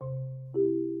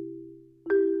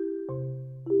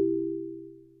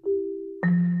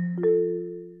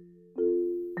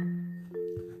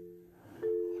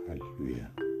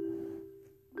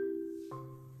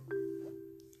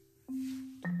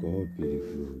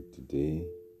Today,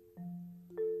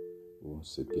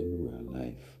 once again, we are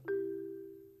alive.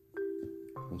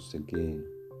 Once again,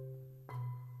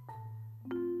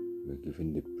 we are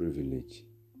given the privilege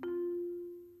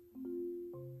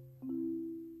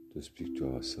to speak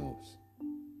to ourselves.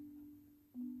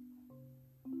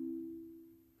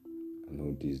 I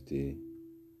know this day,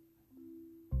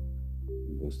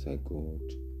 the Most High God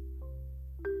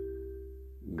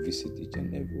will visit each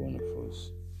and every one of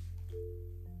us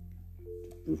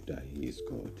to prove that He is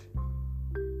God.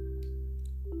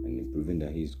 And in proving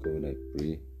that He is God, I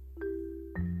pray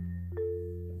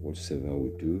that whatsoever we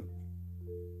do,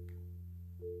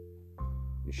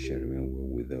 He shall remain well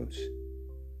with us.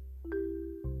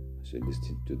 As you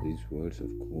listen to these words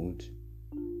of God,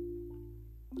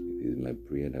 it is my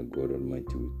prayer that God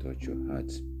Almighty will touch your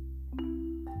hearts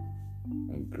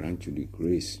and grant you the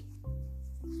grace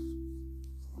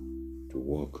to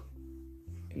walk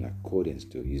in accordance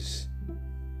to His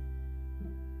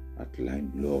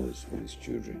outlined laws for His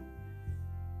children.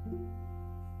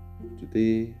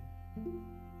 Today,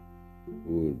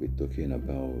 we will be talking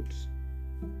about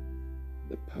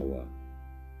the power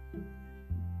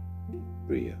in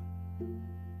prayer.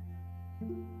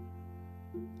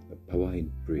 The power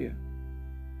in prayer.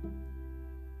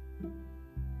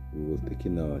 We will take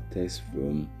in our text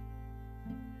from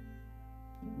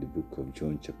the book of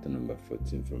John, chapter number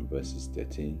 14, from verses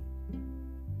 13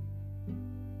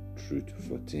 through to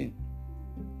 14.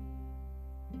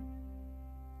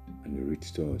 And it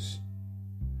reads to us,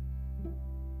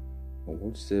 "Or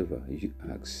whatsoever you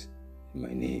ask in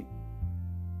my name,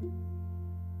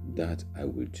 that I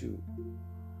will do,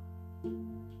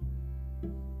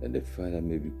 that the Father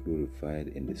may be glorified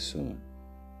in the Son.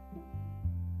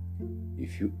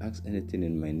 If you ask anything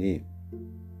in my name,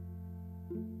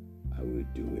 I will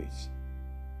do it."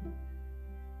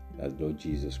 That's Lord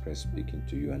Jesus Christ speaking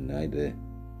to you and I there.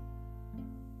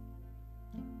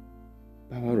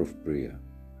 Power of prayer.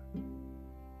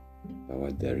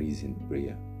 Power there is in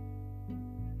prayer.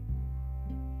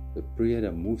 The prayer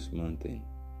that moves mountain.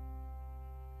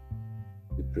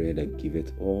 The prayer that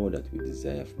giveth all that we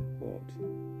desire from God.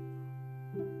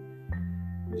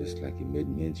 Just like He made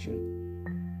mention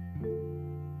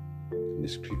in the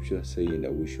scripture saying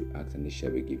that we should ask and it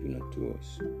shall be given unto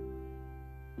us.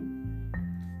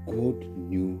 God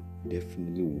knew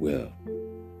definitely well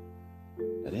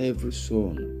that every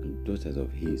son and daughter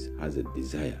of His has a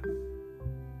desire,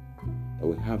 that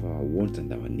we have our wants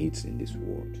and our needs in this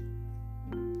world.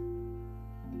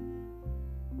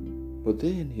 But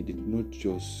then He did not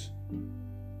just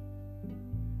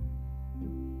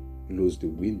close the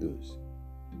windows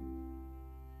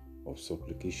of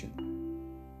supplication.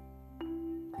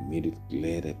 He made it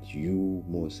clear that you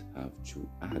must have to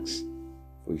ask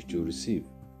for you to receive.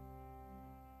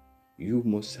 You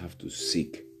must have to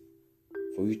seek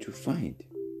for you to find.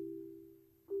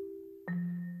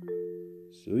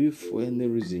 So if for any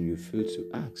reason you fail to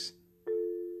ask,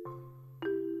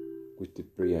 with the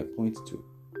prayer I point to,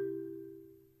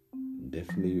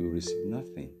 definitely you will receive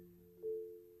nothing.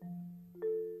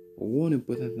 But one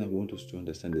important thing I want us to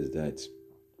understand is that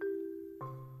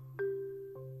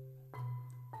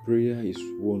prayer is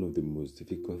one of the most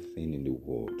difficult things in the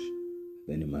world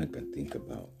that any man can think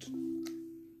about.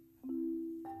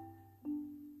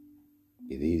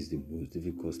 It is the most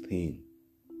difficult thing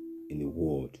in the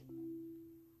world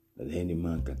that any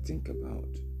man can think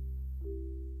about.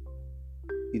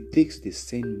 It takes the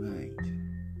sane mind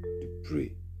to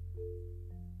pray.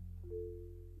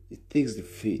 It takes the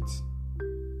faith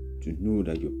to know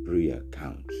that your prayer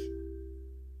counts.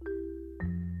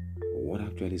 But what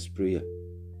actually is prayer?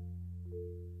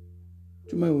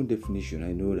 To my own definition,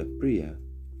 I know that prayer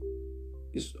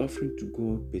is offering to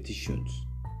God petitions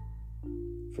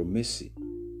for mercy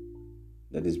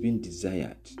that is being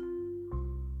desired,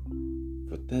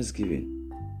 for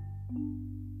thanksgiving,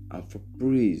 and for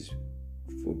praise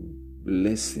for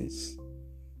blessings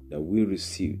that we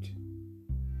received.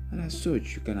 And as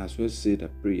such, you can as well say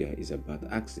that prayer is about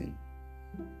asking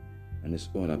and it's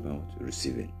all about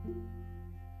receiving.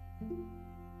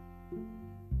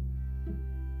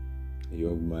 A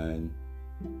young man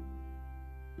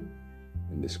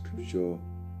in the scripture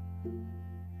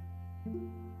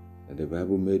that the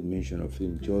Bible made mention of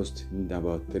him just in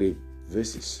about 3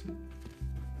 verses.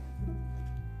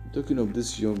 Talking of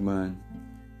this young man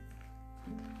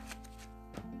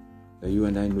that you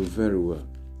and I know very well,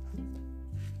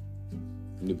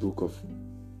 in the book of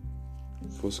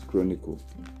 1 Chronicles,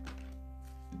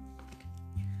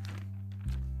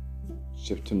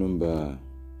 chapter number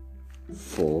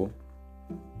 4,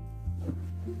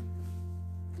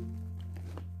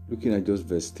 looking at just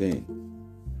verse 10.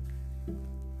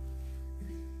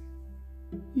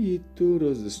 He told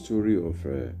us the story of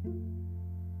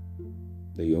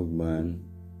the young man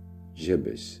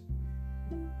Jabez.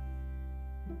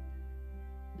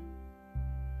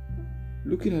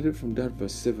 Looking at it from that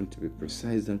verse 7 to be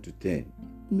precise down to 10,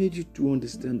 it made you to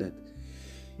understand that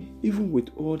even with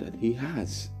all that he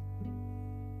has,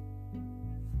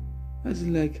 as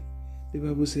like the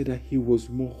Bible said that he was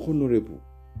more honorable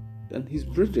than his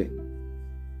brethren.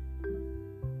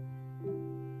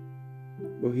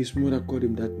 But his mother called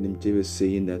him that name, Jabez,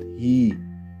 saying that he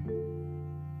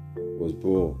was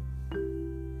born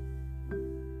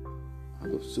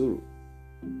out of sorrow.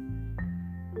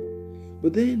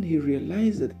 But then he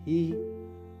realized that he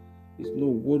is not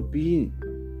worth being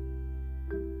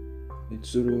in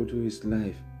sorrow to his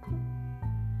life,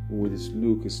 with his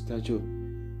look, his stature,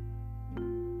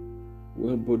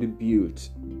 well-body built,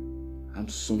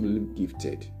 handsomely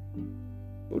gifted.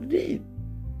 But then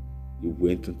he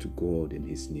went unto God in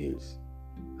his knees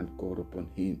and called upon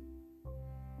him,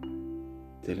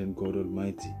 telling God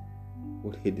Almighty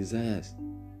what he desires.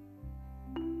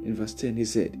 In verse 10 he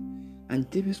said, "And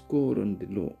Jabez called on the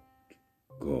Lord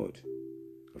God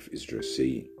of Israel,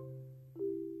 saying,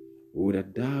 O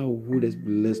that thou wouldest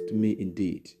bless me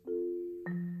indeed,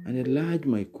 and enlarge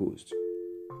my coast,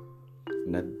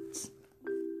 and that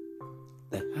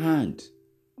thy hand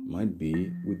might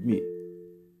be with me,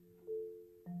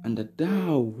 and that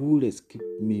thou wouldest keep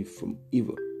me from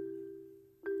evil,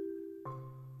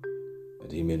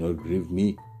 that he may not grieve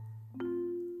me."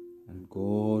 And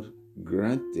God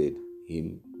granted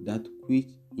him that which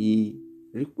he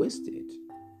requested.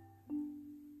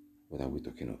 What are we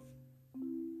talking of?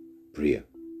 Prayer.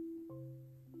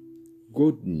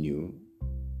 God knew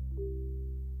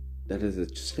that as a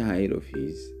child of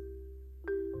his,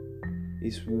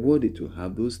 is worthy to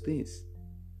have those things.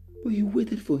 But he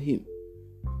waited for him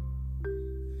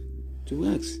to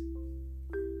ask.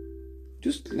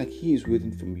 Just like he is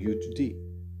waiting from you today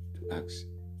to ask.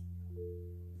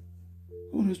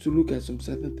 I want us to look at some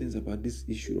certain things about this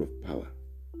issue of power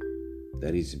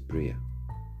that is in prayer.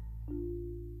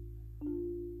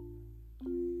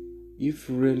 If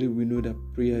really we know that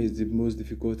prayer is the most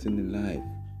difficult thing in life,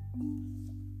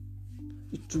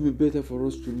 it would be better for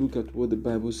us to look at what the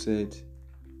Bible said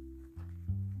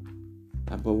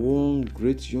about one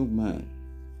great young man,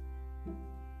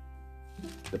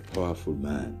 the powerful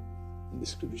man in the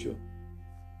scripture.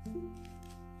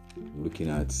 I'm looking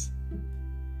at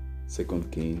 2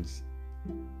 Kings,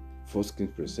 1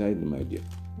 Kings precisely, my dear.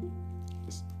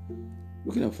 Yes.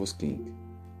 Looking at 1 Kings,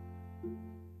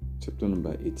 chapter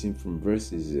number 18, from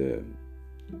verses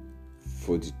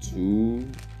 42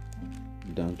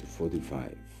 down to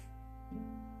 45.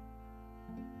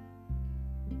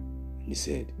 And he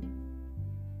said,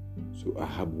 "So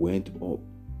Ahab went up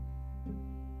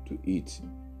to eat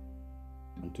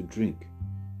and to drink,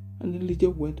 and Elijah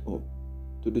went up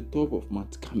to the top of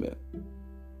Mount Carmel."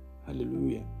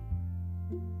 Hallelujah.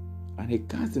 "And he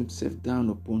cast himself down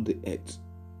upon the earth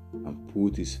and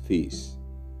put his face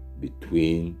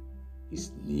between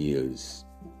his knees."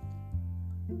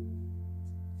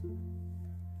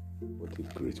 What a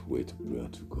great way to pray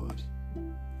unto God.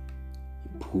 He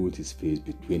put his face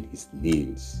between his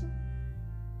knees.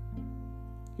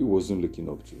 He wasn't looking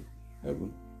up to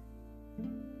heaven.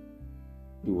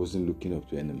 He wasn't looking up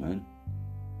to any man.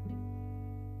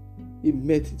 He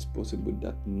made it possible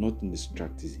that nothing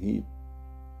distracts him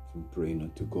from praying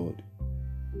unto God.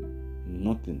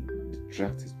 Nothing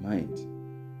distracts his mind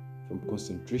from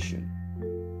concentration.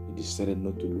 He decided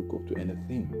not to look up to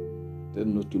anything,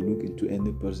 decided not to look into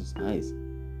any person's eyes.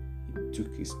 He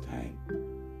took his time,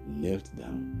 knelt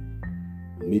down,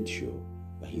 made sure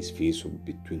that his face was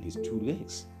between his two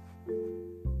legs.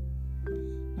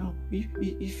 Now,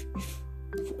 if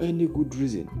for any good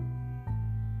reason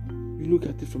you look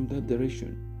at it from that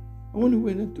direction, and when he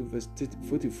went into verse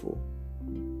 44,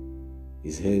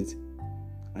 he said,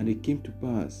 "And it came to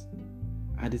pass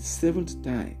at the 7th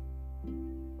time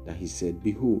that he said,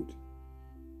 Behold,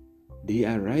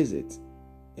 there ariseth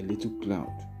a little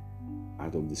cloud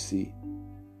out of the sea,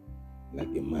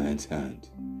 like a man's hand.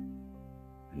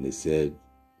 And they said,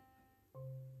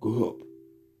 Go up,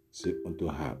 say unto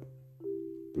Ahab,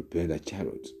 prepare thy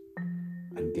chariot,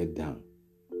 and get down,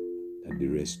 that the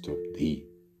rest stop thee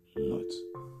not."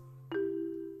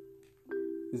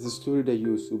 It's a story that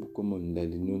you are so commonly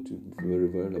known to very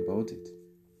well about it.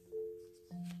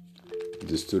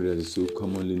 It's a story that is so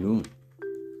commonly known.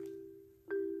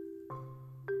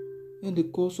 In the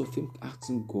course of him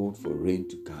asking God for rain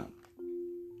to come,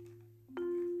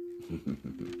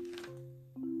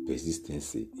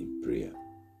 persistency in prayer,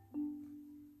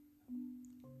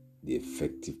 the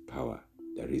effective power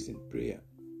that is in prayer.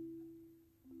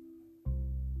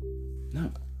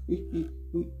 Now,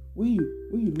 when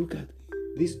you look at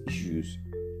these issues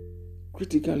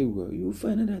critically well, you will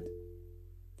find out that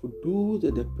for those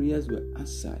that the prayers were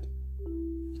answered,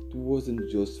 it wasn't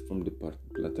just from the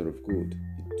platter of gold.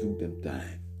 It took them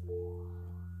time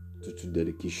to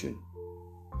dedication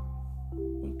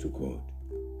unto God.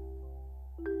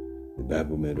 The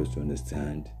Bible made us to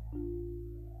understand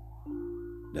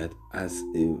that as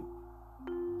a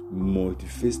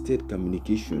multifaceted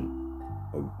communication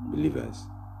of believers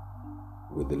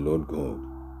with the Lord God,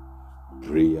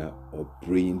 prayer or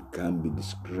praying can be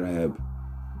described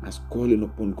as calling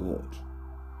upon God,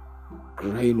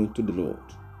 crying unto the Lord,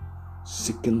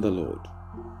 seeking the Lord,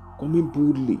 coming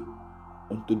boldly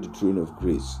unto the throne of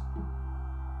grace,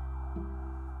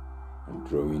 and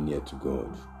drawing near to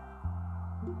God.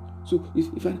 So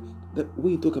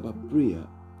when you talk about prayer,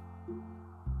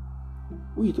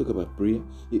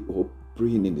 or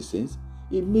praying in the sense,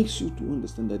 it makes you to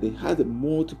understand that there are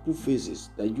multiple phases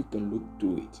that you can look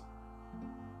to it.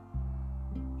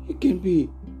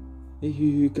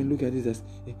 You can look at it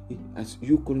as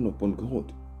you calling upon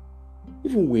God.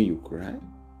 Even when you cry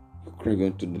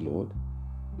unto the Lord,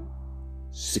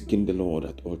 seeking the Lord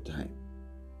at all times.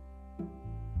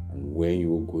 And when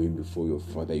you are going before your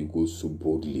Father, you go so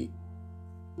boldly.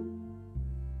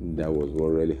 And that was what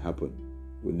really happened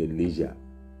when Elijah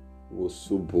was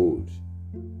so bold.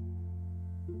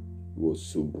 He was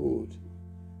so bold.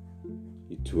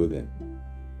 He told them,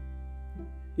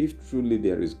 if truly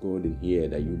there is God in here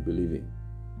that you believe in,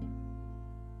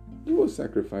 you will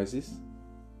sacrifices.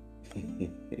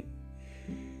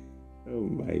 Oh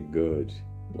my God,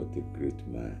 what a great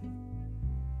man.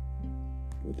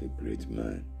 What a great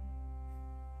man.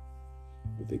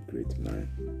 What a great man.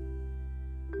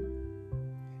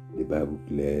 The Bible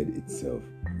played itself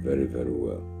very, very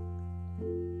well.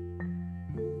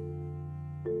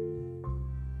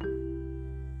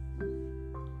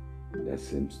 That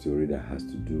same story that has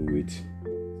to do with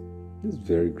this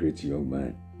very great young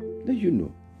man that you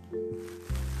know.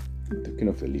 I'm talking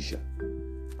of Elisha.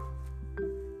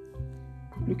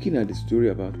 Looking at the story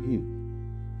about him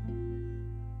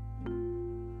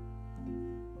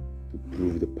to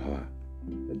prove the power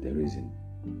that there is in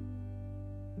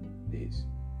this.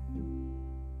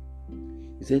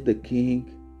 He said the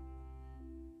king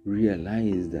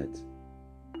realized that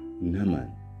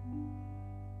Naaman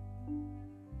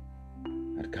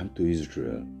had come to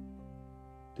Israel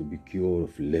to be cured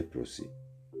of leprosy.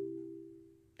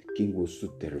 The king was so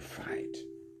terrified.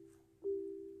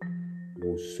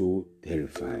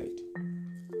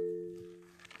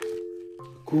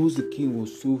 Because the king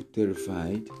was so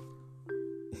terrified,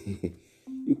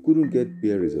 he couldn't get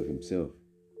bearers of himself.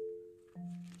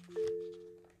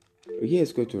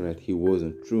 Yes, quite all right, he was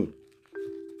on throne.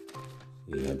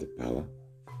 He had the power.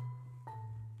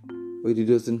 But he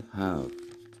doesn't have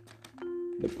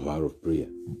the power of prayer.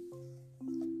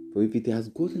 For if it has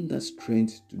gotten that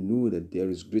strength to know that there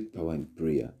is great power in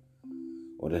prayer,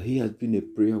 or that he has been a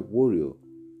prayer warrior,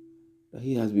 that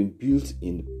he has been built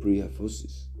in the prayer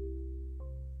forces,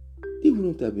 he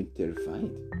wouldn't have been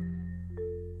terrified.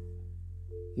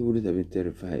 He wouldn't have been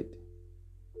terrified.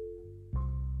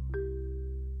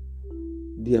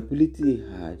 The ability he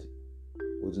had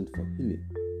wasn't for healing.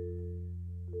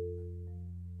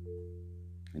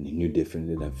 And he knew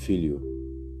definitely that failure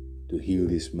to heal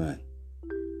this man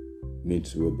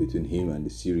means war between him and the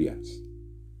Syrians.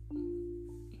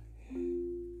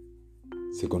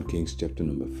 2 Kings chapter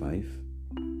number 5.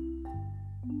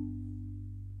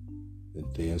 The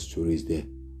entire story is there.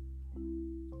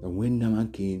 And when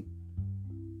Naaman came,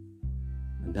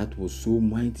 and that was so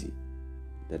mighty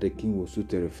that the king was so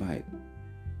terrified.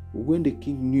 But when the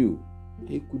king knew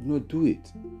he could not do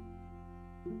it,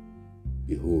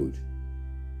 behold,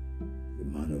 the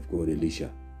man of God,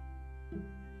 Elisha,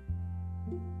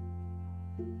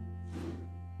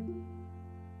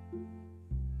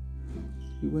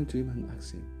 he went to him and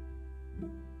asked him,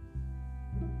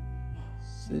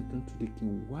 said unto the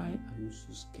king, why are you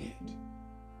so scared?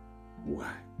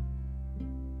 Why?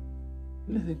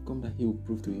 Let him come that he will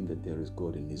prove to him that there is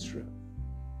God in Israel.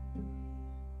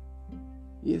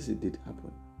 Yes, it did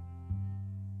happen.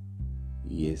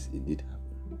 Yes, it did happen.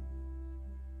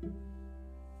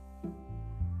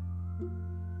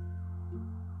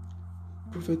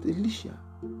 Prophet Elisha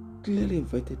clearly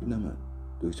invited Naaman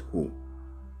to his home.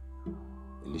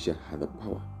 Elisha had the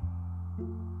power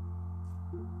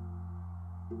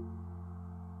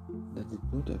that did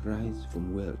not arise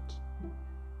from wealth.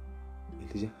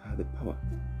 Elisha had the power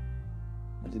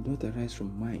that did not arise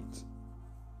from might.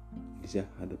 Elisha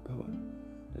had the power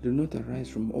that did not arise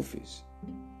from office.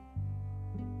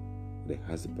 But it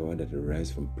has the power that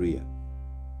arises from prayer.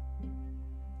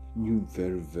 knew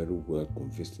very, very well,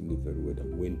 convincingly very well, that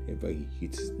whenever he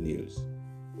hits his nails,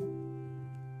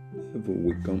 heaven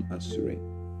will come answering.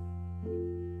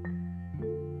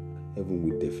 Heaven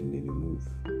will definitely move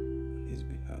on his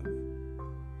behalf.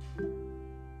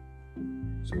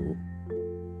 So,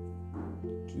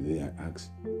 today I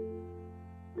ask,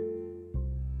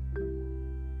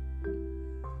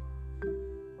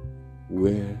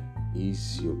 where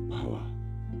is your power?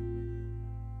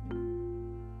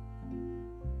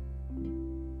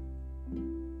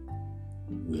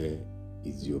 Where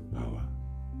is your power?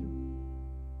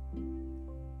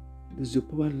 Does your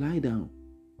power lie down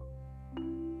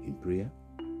in prayer?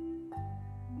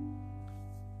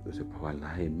 Does your power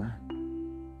lie in man?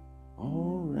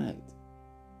 All right.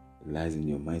 It lies in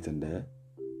your might and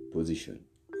position.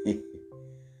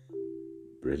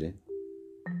 Brethren,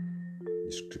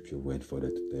 the scripture went further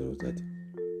to tell us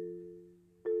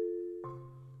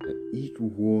that each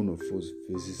one of us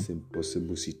faces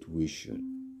impossible situation,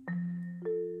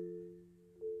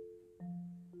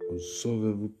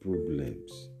 unsolvable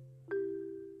problems,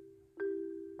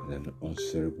 and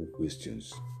unanswerable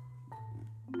questions.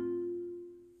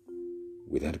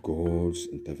 Without God's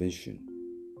intervention,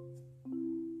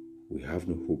 we have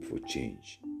no hope for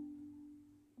change.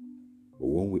 But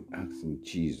when we ask in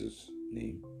Jesus'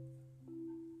 name,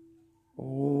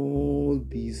 all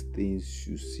these things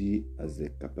you see as the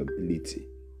capability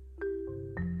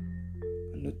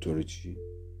and authority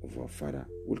of our Father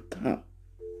will come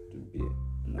to bear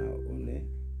on our own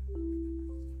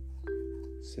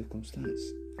circumstance.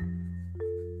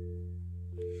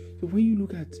 So when you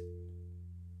look at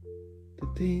the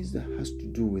things that has to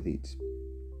do with it,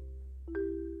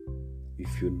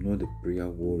 if you're not a prayer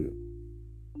warrior,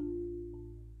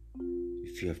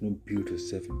 if you have not built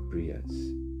yourself in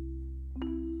prayers,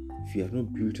 if you have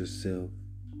not built yourself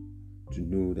to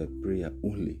know that prayer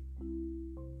only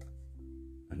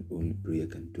and only prayer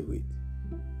can do it,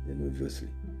 then obviously,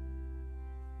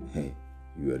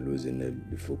 you are losing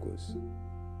the focus.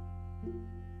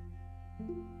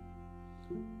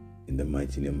 In the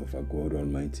mighty name of our God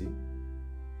Almighty,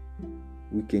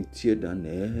 we can tear down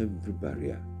every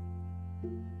barrier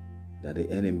that the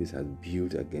enemies have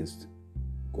built against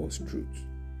God's truth.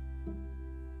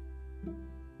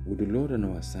 With the Lord on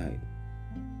our side,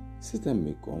 Satan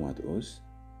may come at us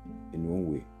in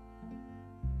one way,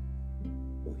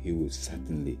 but he will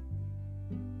certainly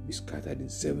be scattered in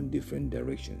 7 different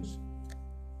directions.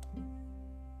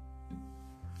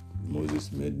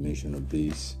 Moses made mention of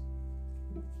this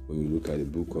when we look at the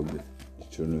book of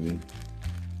Deuteronomy,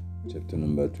 chapter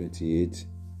number 28.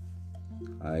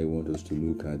 I want us to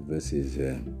look at verses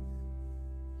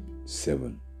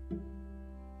 7.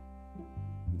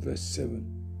 Verse 7.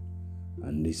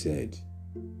 And he said,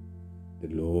 the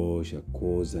Lord shall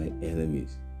cause thy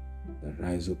enemies that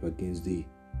rise up against thee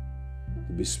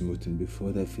to be smitten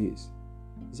before thy face.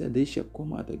 He said, they shall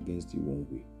come out against thee one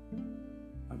way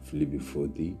and flee before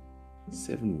thee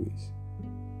 7 ways.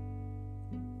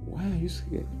 Why are you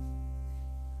scared?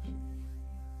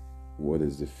 What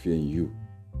is the fear in you?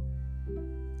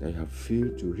 That you have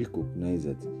failed to recognize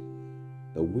that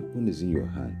the weapon is in your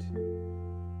hand.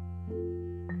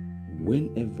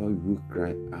 Whenever you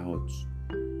cry out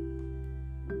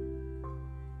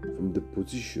from the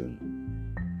position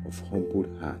of humbled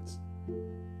heart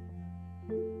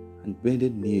and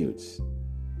bended knees,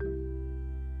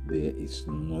 there is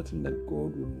nothing that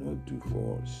God will not do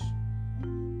for us.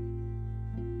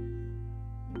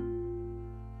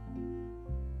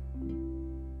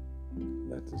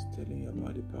 That is telling you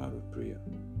about the power of prayer.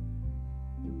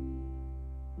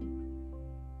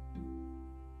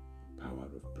 Power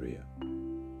of prayer.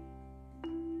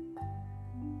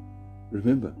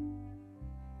 Remember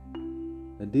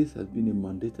that this has been a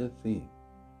mandated thing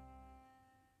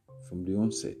from the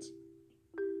onset.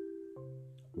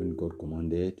 When God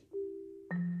commanded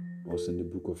us in the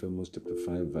book of Amos chapter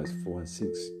 5 verse 4 and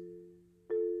 6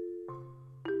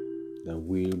 that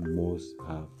we must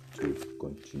have to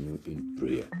continue in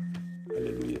prayer.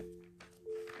 Hallelujah.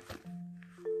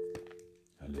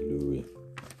 Hallelujah.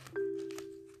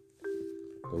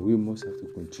 But we must have to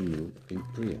continue in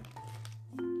prayer.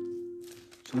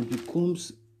 So it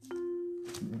becomes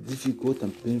difficult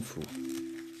and painful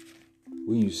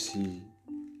when you see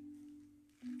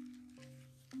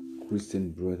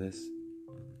Christian brothers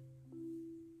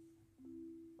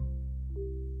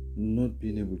not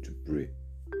being able to pray.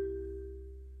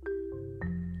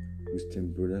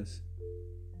 Christian brothers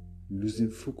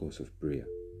losing focus of prayer.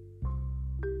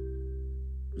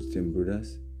 Christian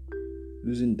brothers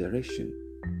losing direction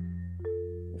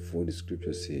of what the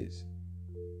scripture says.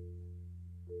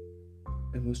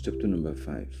 Amos chapter number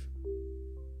 5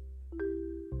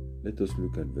 Let us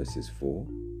look at verses 4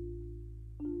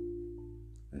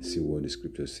 and see what the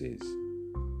scripture says.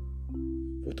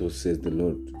 For thus says the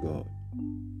Lord God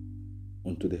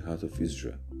unto the house of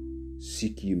Israel,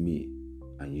 seek ye me,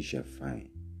 and ye shall find.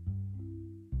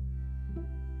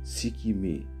 Seek ye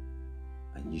me,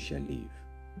 and ye shall live.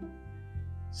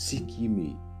 Seek ye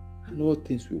me, and all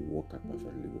things will work out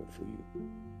perfectly well for you.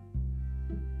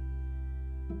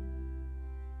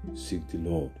 Seek the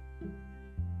Lord,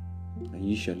 and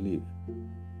ye shall live,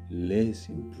 lest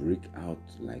him break out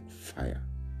like fire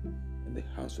in the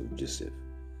house of Joseph,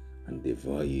 and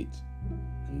devour it,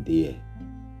 and there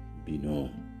be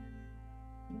none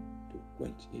to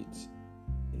quench it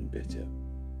in Bethel.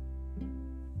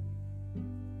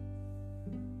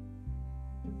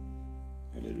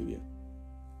 Hallelujah.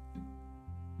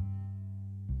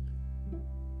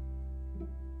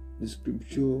 The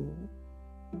scripture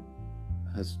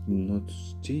has not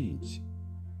changed.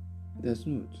 It has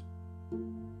not.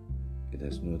 It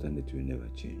has not, and it will never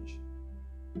change.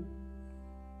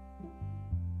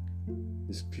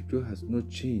 The scripture has not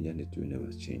changed, and it will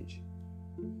never change.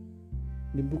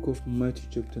 In the book of Matthew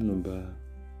chapter number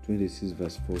 26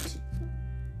 verse 40,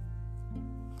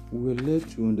 we are led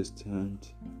to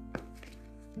understand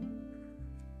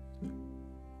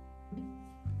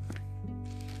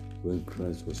when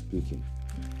Christ was speaking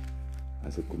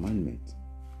as a commandment.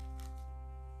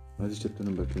 Matthew chapter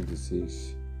number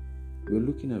 26, we are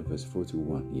looking at verse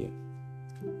 41 here.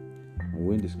 And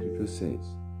when the scripture says,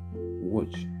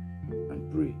 watch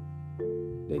and pray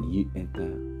that ye enter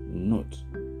not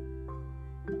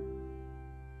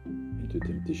into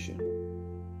temptation.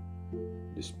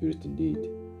 The spirit indeed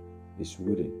is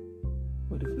willing,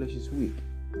 but the flesh is weak.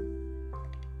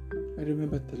 I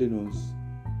remember telling us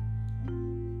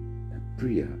that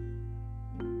prayer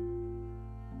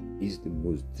is the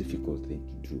most difficult thing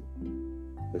to do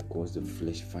because the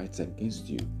flesh fights against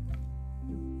you.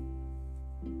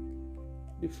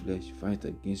 The flesh fights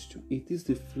against you. It is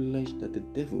the flesh that the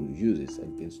devil uses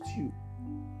against you.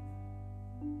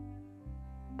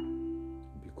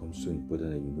 It becomes so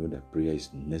important that you know that prayer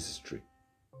is necessary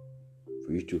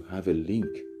for you to have a link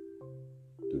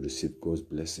to receive God's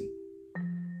blessing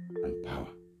and power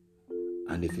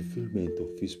and the fulfillment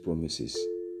of His promises.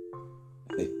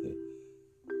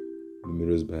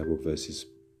 Numerous Bible verses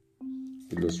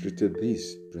illustrated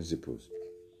these principles.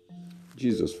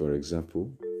 Jesus, for example,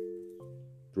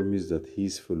 promised that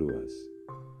His followers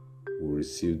will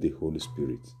receive the Holy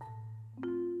Spirit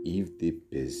if they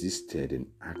persisted in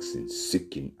asking,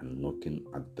 seeking, and knocking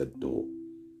at the door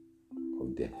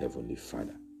of their Heavenly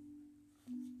Father.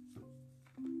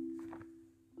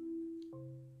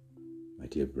 My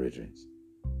dear brethren,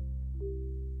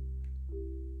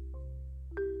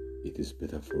 it is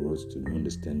better for us to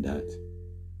understand that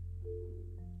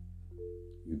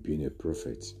you being a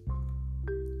prophet,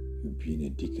 you being a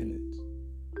deaconate,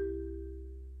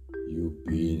 you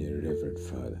being a reverend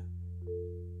father,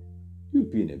 you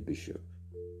being a bishop,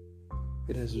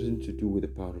 it has nothing to do with the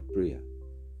power of prayer.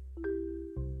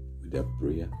 Without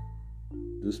prayer,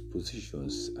 those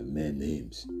positions are mere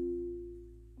names.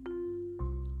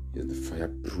 It's the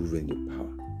fire proving your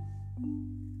power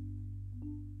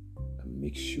that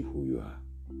makes you who you are,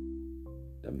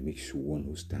 that makes you one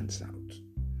who stands out.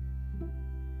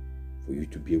 For you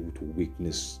to be able to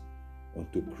witness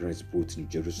unto Christ both in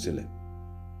Jerusalem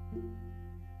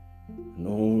and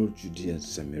all Judea and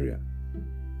Samaria.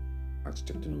 Acts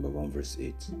chapter number 1 verse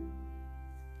 8.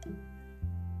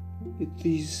 It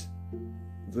is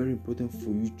very important for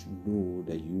you to know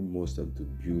that you must have to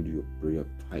build your prayer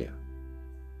fire,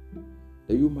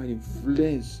 that you might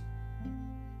influence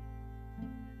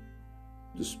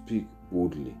to speak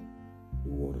boldly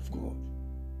the word of God.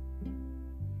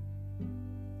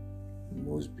 You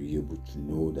must be able to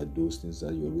know that those things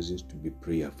are your reasons to be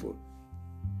prayerful.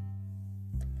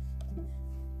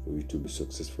 For you to be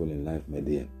successful in life, my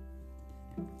dear,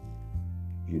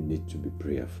 you need to be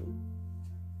prayerful.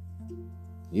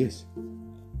 Yes,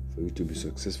 for you to be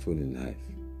successful in life,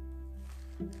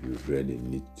 you really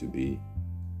need to be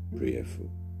prayerful.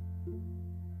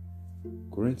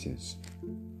 Corinthians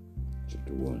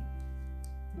chapter 1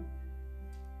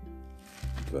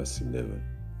 verse 11.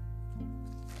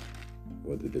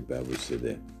 What did the Bible say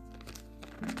there?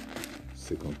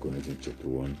 2 Corinthians chapter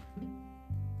 1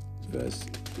 verse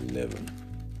 11.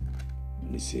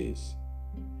 And it says,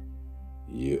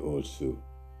 ye also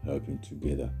helping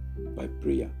together by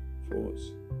prayer for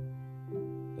us,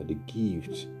 that the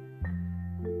gift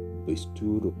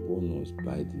bestowed upon us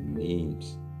by the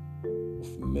names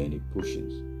of many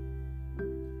portions,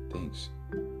 thanks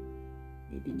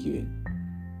may be given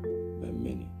by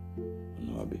many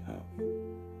on our behalf.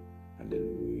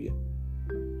 Hallelujah.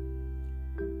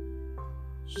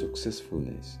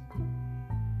 Successfulness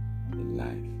in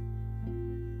life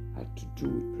had to do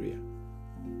with prayer.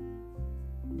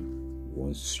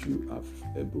 Once you are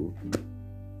able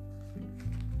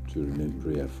to remain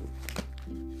prayerful,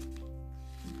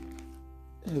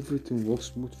 everything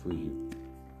works smooth for you.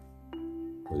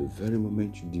 But the very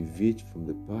moment you deviate from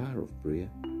the power of prayer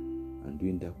and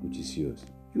doing that which is yours,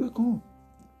 you are gone.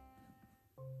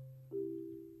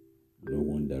 No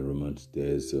wonder Romans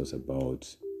tells us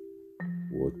about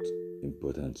what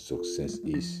important success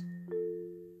is.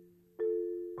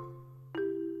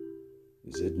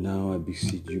 He said, "Now I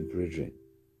beseech you, brethren,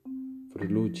 for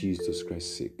the Lord Jesus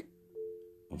Christ's sake,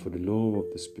 and for the love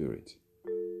of the Spirit,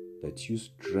 that you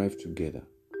strive together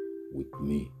with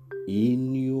me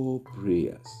in your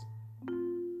prayers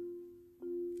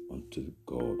unto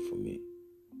God for me,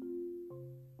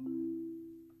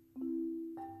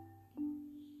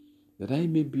 that I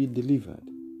may be delivered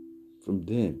from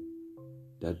them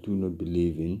that do not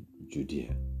believe in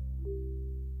Judea,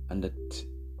 and that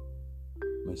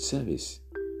my service,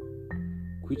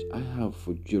 which I have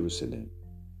for Jerusalem,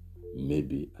 may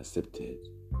be accepted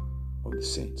of the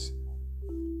saints."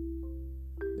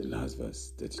 The last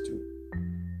verse, 32.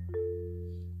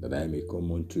 "That I may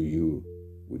come unto you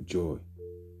with joy,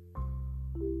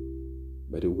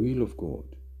 by the will of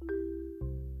God,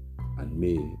 and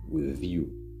may with you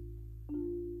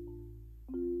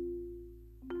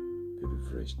be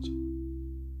refreshed."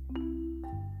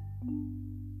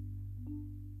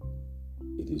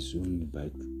 It is only by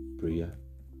prayer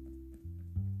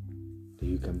that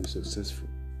you can be successful.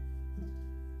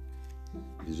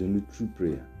 It is only through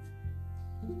prayer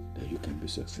that you can be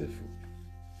successful.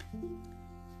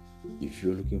 If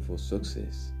you're looking for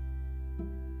success,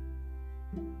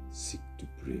 seek to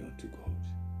pray unto God.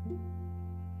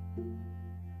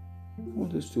 I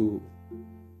want us to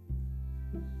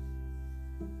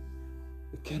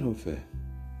kind of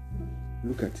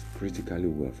look at it critically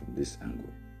well from this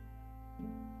angle.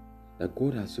 That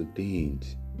God has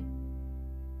ordained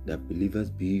that believers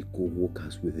be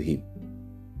co-workers with Him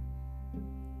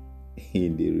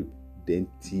in the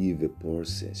redemptive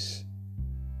process.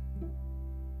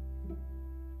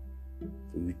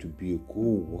 For you to be a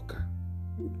co-worker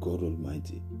with God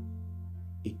Almighty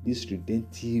in this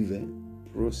redemptive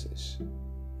process.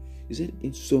 He said,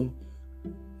 in some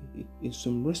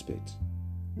respect,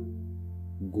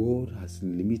 God has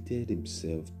limited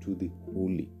Himself to the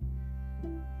holy,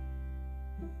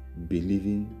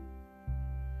 believing,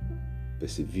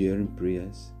 persevering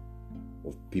prayers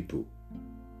of people.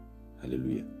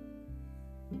 Hallelujah.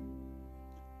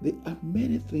 There are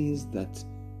many things that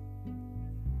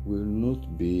will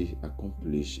not be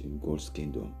accomplished in God's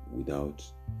kingdom without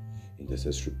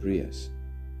intercessory prayers.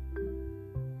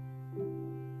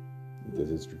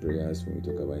 Intercessory prayers, when we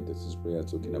talk about intercessory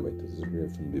prayers, talking about intercessory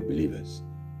prayers from the believers.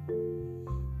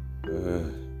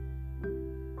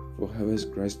 For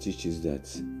Harvest, Christ teaches that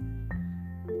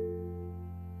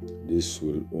this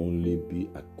will only be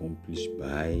accomplished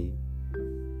by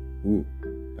who?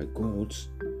 By God's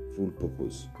full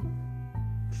purpose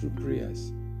through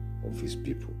prayers of His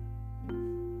people.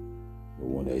 No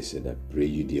wonder He said, "I pray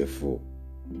you therefore,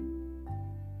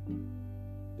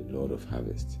 the Lord of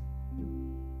harvest,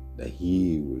 that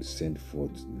He will send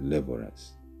forth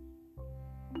laborers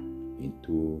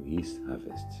into His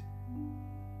harvest."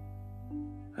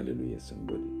 Hallelujah,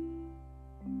 somebody.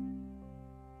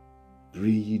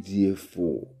 Pray ye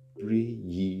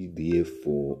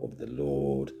therefore of the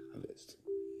Lord harvest,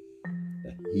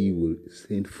 that He will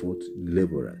send forth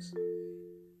laborers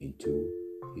into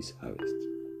His harvest.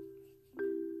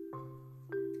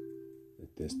 The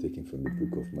text taken from the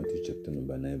book of Matthew chapter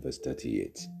number 9 verse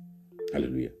 38.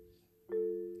 Hallelujah.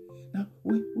 Now,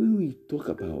 when we talk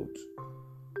about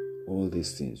all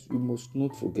these things, we must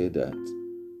not forget that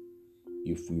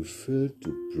if we fail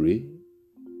to pray,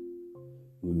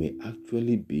 we may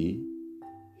actually be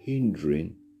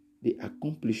hindering the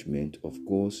accomplishment of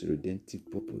God's redemptive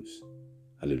purpose.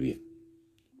 Hallelujah.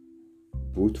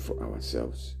 Both for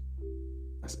ourselves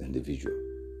as individuals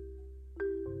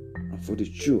and for the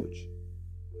church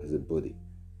as a body.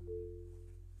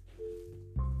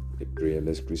 A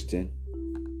prayerless Christian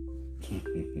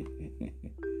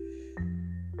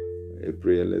a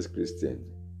prayerless Christian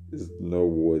is not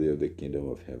worthy of the kingdom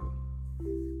of heaven.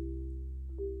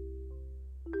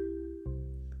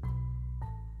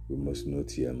 We must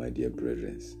note here, my dear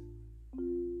brethren,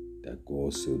 that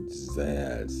God so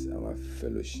desires our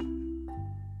fellowship,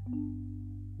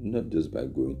 not just by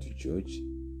going to church,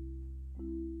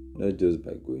 not just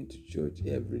by going to church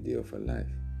every day of our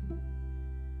life,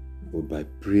 but by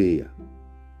prayer.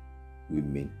 we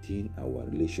maintain our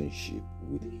relationship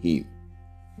with Him.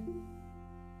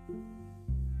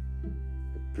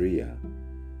 A prayer,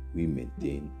 we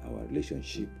maintain our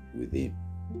relationship with Him.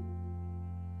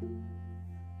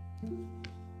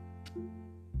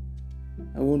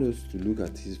 I want us to look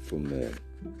at this from the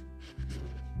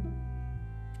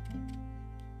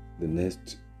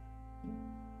next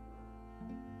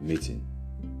meeting,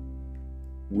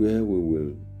 where we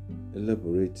will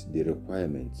elaborate the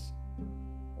requirements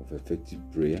of effective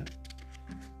prayer,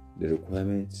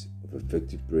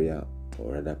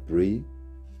 or rather praying,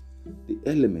 the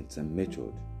elements and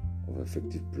method of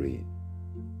effective praying.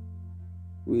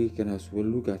 We can as well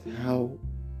look at how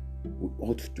we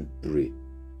ought to pray.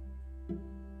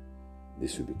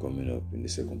 This will be coming up in the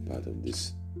second part of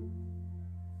this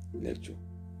lecture.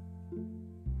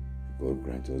 God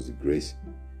grant us the grace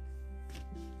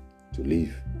to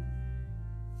live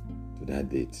to that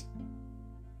date,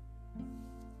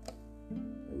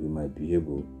 that we might be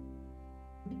able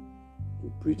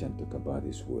to preach and talk about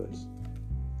His words.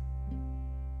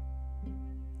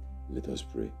 Let us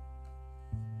pray.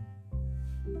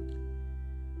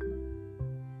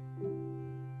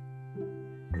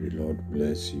 May the Lord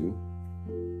bless you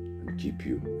and keep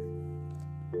you.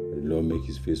 May the Lord make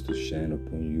His face to shine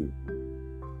upon you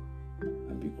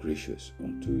and be gracious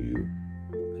unto you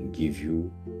and give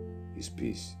you His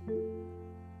peace.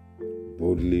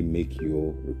 Boldly make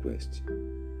your request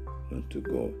unto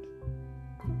God,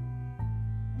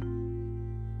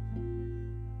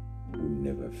 who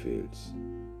never fails.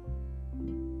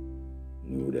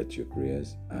 Know that your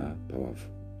prayers are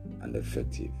powerful and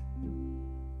effective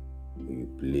when you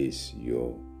place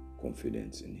your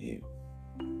confidence in Him.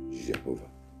 Jehovah,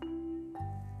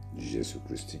 Jesus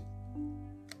Christ,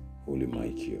 Holy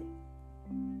Michael,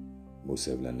 most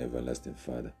heavenly and everlasting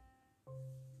Father,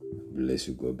 bless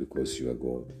you, God, because you are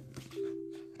God.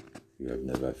 You have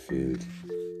never failed.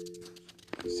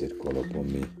 You said, call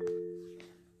upon me,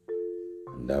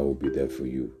 and I will be there for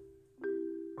you.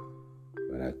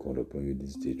 But I call upon you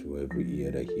this day, to every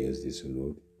ear that hears this, O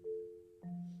Lord,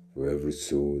 for every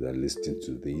soul that listens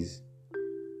to this,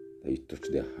 that you touch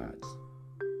their hearts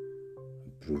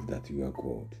and prove that you are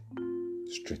God.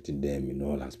 Strengthen them in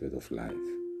all aspects of life,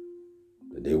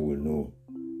 that they will know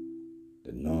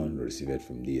that none receiveth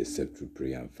from thee except through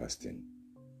prayer and fasting.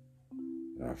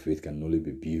 And our faith can only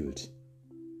be built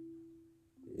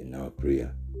in our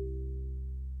prayer,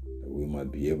 that we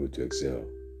might be able to excel.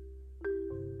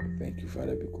 Thank you,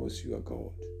 Father, because you are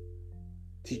God.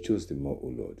 Teach us the more, O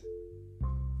Lord,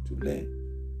 to learn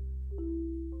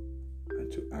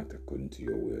and to act according to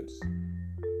your words,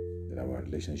 that our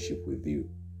relationship with you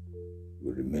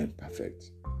will remain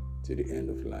perfect till the end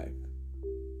of life.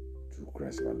 Through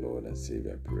Christ our Lord and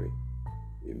Savior, I pray.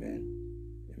 Amen.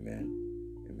 Amen.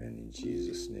 Amen. In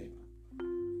Jesus' name.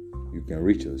 You can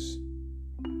reach us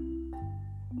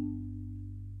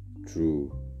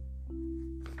through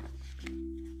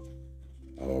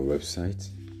our website,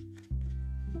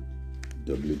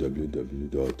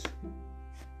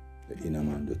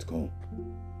 www.theinnerman.com,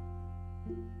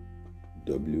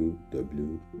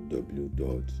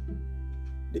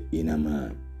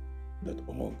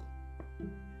 www.theinnerman.org.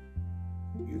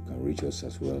 You can reach us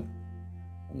as well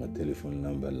on a telephone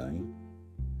number line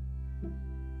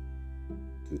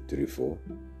 234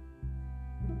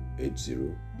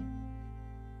 80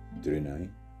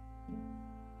 39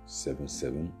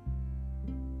 77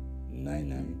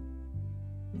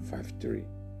 9953.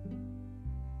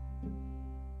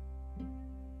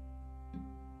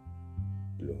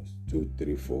 Plus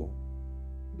 234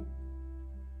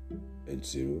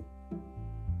 80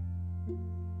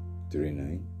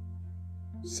 39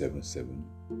 77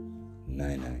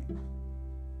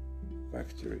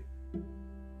 9953.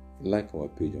 Like our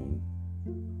page on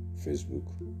Facebook,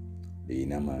 The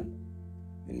Inner Man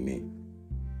in Me.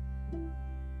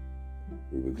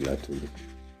 We'll be glad to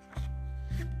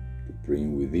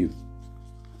praying with you.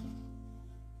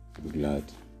 We'll be glad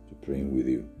to praying with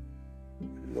you.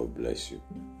 Lord bless you.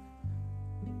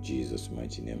 In Jesus'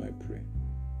 mighty name I pray.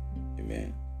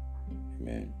 Amen.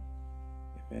 Amen.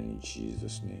 Amen. In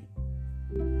Jesus' name.